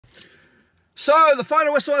So, the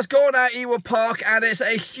final whistle has gone at Ewood Park, and it's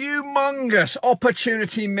a humongous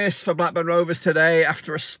opportunity miss for Blackburn Rovers today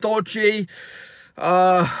after a stodgy,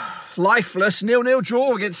 lifeless 0-0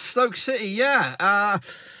 draw against Stoke City. Yeah,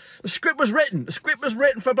 the script was written. The script was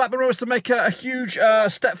written for Blackburn Rovers to make a huge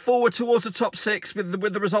step forward towards the top six with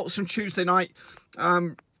the results from Tuesday night.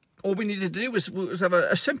 All we needed to do was have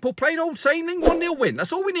a simple, plain old sailing 1-0 win.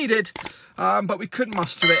 That's all we needed, but we couldn't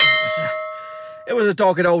muster it. It was a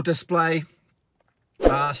dogged old display.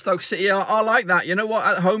 Stoke City are like that. You know what?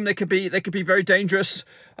 At home they could be very dangerous,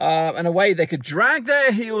 and away they could drag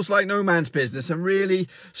their heels like no man's business and really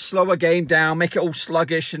slow a game down, make it all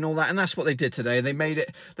sluggish and all that. And that's what they did today. They made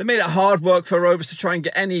it hard work for Rovers to try and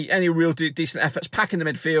get any real decent efforts, packing the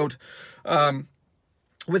midfield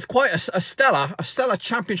with quite a stellar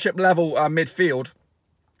championship level midfield.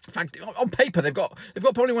 In fact, on paper they've got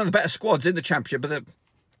probably one of the better squads in the championship, but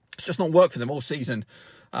it's just not worked for them all season.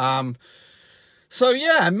 So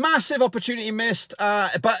yeah, massive opportunity missed.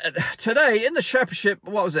 But today in the championship,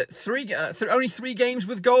 what was it? Only three games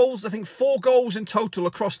with goals. I think 4 goals in total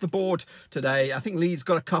across the board today. I think Leeds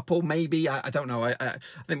got a couple, maybe. I don't know. I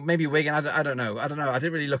think maybe Wigan. I don't know. I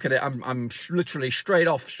didn't really look at it. I'm literally straight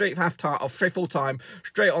half time, straight full time,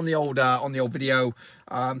 straight on the old video.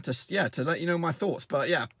 To let you know my thoughts. But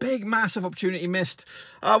yeah, big massive opportunity missed.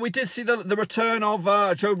 We did see the return of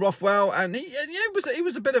Joe Rothwell, and he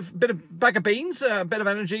was a bit of bag of beans, a bit of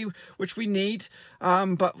energy which we need,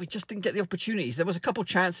 but we just didn't get the opportunities. There was a couple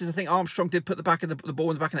chances. I think Armstrong did put the ball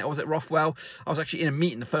in the back of the net. Or was it Rothwell? I was actually in a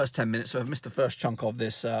meeting the first 10 minutes, so I've missed the first chunk of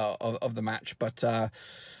this of the match. But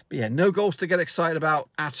yeah, no goals to get excited about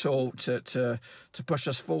at all to push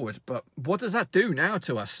us forward. But what does that do now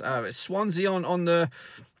to us? It's Swansea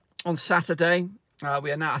on Saturday.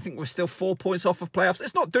 We are now, I think we're still 4 points off of playoffs.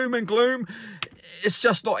 It's not doom and gloom. It's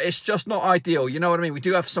just not ideal. You know what I mean? We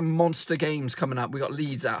do have some monster games coming up. We've got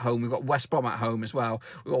Leeds at home. We've got West Brom at home as well.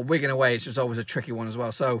 We've got Wigan away. It's just always a tricky one as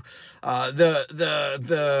well. So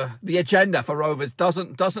the agenda for Rovers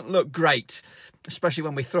doesn't look great, especially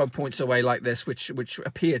when we throw points away like this, which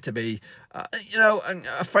appear to be,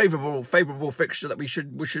 a favourable fixture that we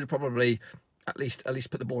should probably at least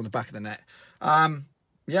put the ball in the back of the net.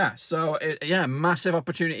 Yeah, so massive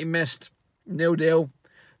opportunity missed. 0-0.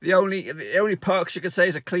 The only perks you could say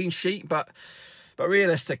is a clean sheet, but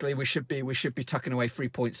realistically we should be tucking away 3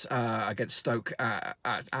 points against Stoke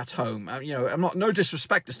at home. I'm no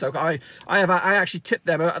disrespect to Stoke. I actually tipped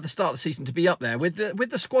them at the start of the season to be up there with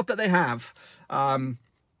the squad that they have. And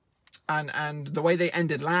the way they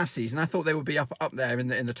ended last season, I thought they would be up there in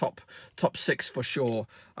the top 6 for sure.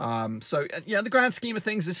 So yeah, the grand scheme of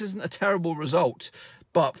things, this isn't a terrible result.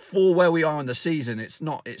 But for where we are in the season, it's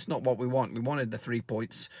not what we want. We wanted the 3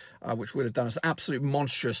 points, which would have done us an absolute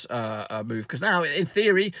monstrous move. Because now, in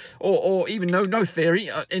theory, or even no theory,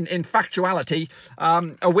 in factuality,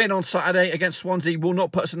 a win on Saturday against Swansea will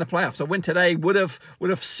not put us in the playoffs. A win today would have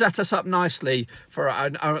set us up nicely for a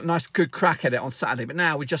nice good crack at it on Saturday. But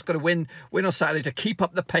now we just got to win on Saturday to keep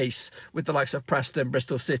up the pace with the likes of Preston,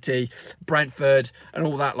 Bristol City, Brentford, and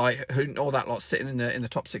all that lot sitting in the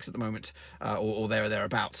top 6 at the moment, or there or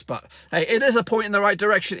thereabouts. But hey, it is a point in the right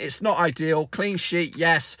direction. It's not ideal. Clean sheet,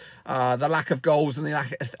 yes. The lack of goals and the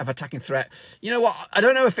lack of attacking threat. You know what? I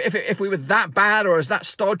don't know if we were that bad, or is that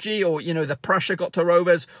stodgy, or the pressure got to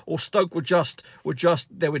Rovers, or Stoke were just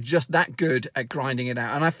that good at grinding it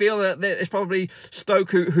out. And I feel that it's probably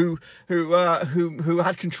Stoke who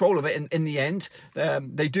had control of it in the end.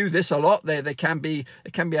 They do this a lot. They can be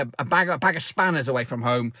a bag of spanners away from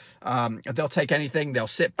home. They'll take anything. They'll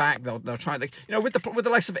sit back. They'll try. With the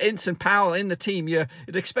likes of Ince and Powell in the team, you'd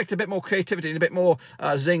expect a bit more creativity and a bit more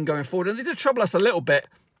zing going forward. And they did trouble us a little bit,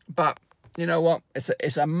 but you know what?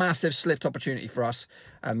 It's a massive slipped opportunity for us,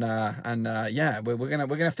 and yeah, we're gonna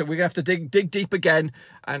have to dig deep again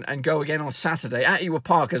and go again on Saturday at Ewood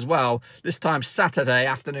Park as well. This time Saturday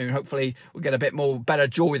afternoon. Hopefully we'll get a bit more better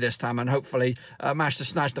joy this time, and hopefully manage to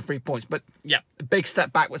snatch the 3 points. But yeah, a big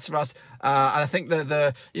step backwards for us. And I think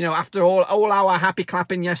after all our happy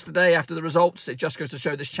clapping yesterday after the results, it just goes to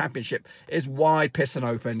show this championship is wide pissing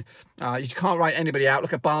open. You can't write anybody out.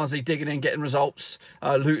 Look at Barnsley digging in, getting results.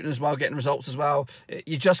 Luton as well, getting results as well.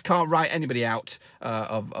 You just can't write anybody out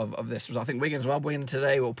of this result. I think Wigan as well. Wigan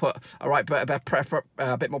today will put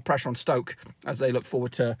a bit more pressure on Stoke as they look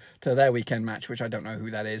forward to their weekend match, which I don't know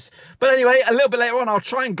who that is. But anyway, a little bit later on, I'll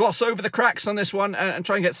try and gloss over the cracks on this one and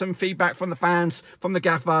try and get some feedback from the fans, from the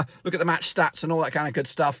gaffer, look at the match stats and all that kind of good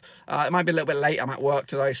stuff. It might be a little bit late. I'm at work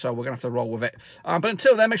today, so we're going to have to roll with it. But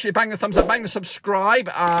until then, make sure you bang the thumbs up, bang the subscribe.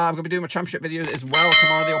 I'm going to be doing my championship videos as well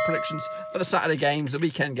tomorrow, the old predictions for the Saturday games, the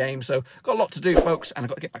weekend games. So Got a lot to do, folks, and I've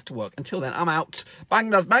got to get back to work. Until then, I'm out. Bang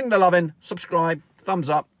the loving, subscribe, thumbs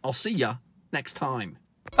up. I'll see ya next time.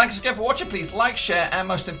 Thanks again for watching. Please like, share, and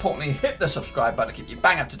most importantly, hit the subscribe button to keep you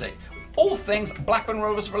bang up to date with all things Blackburn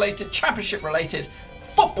Rovers related, championship related,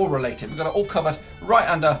 football related. We've got it all covered right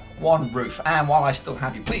under one roof. And while I still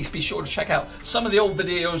have you, please be sure to check out some of the old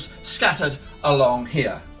videos scattered along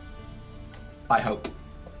here. I hope.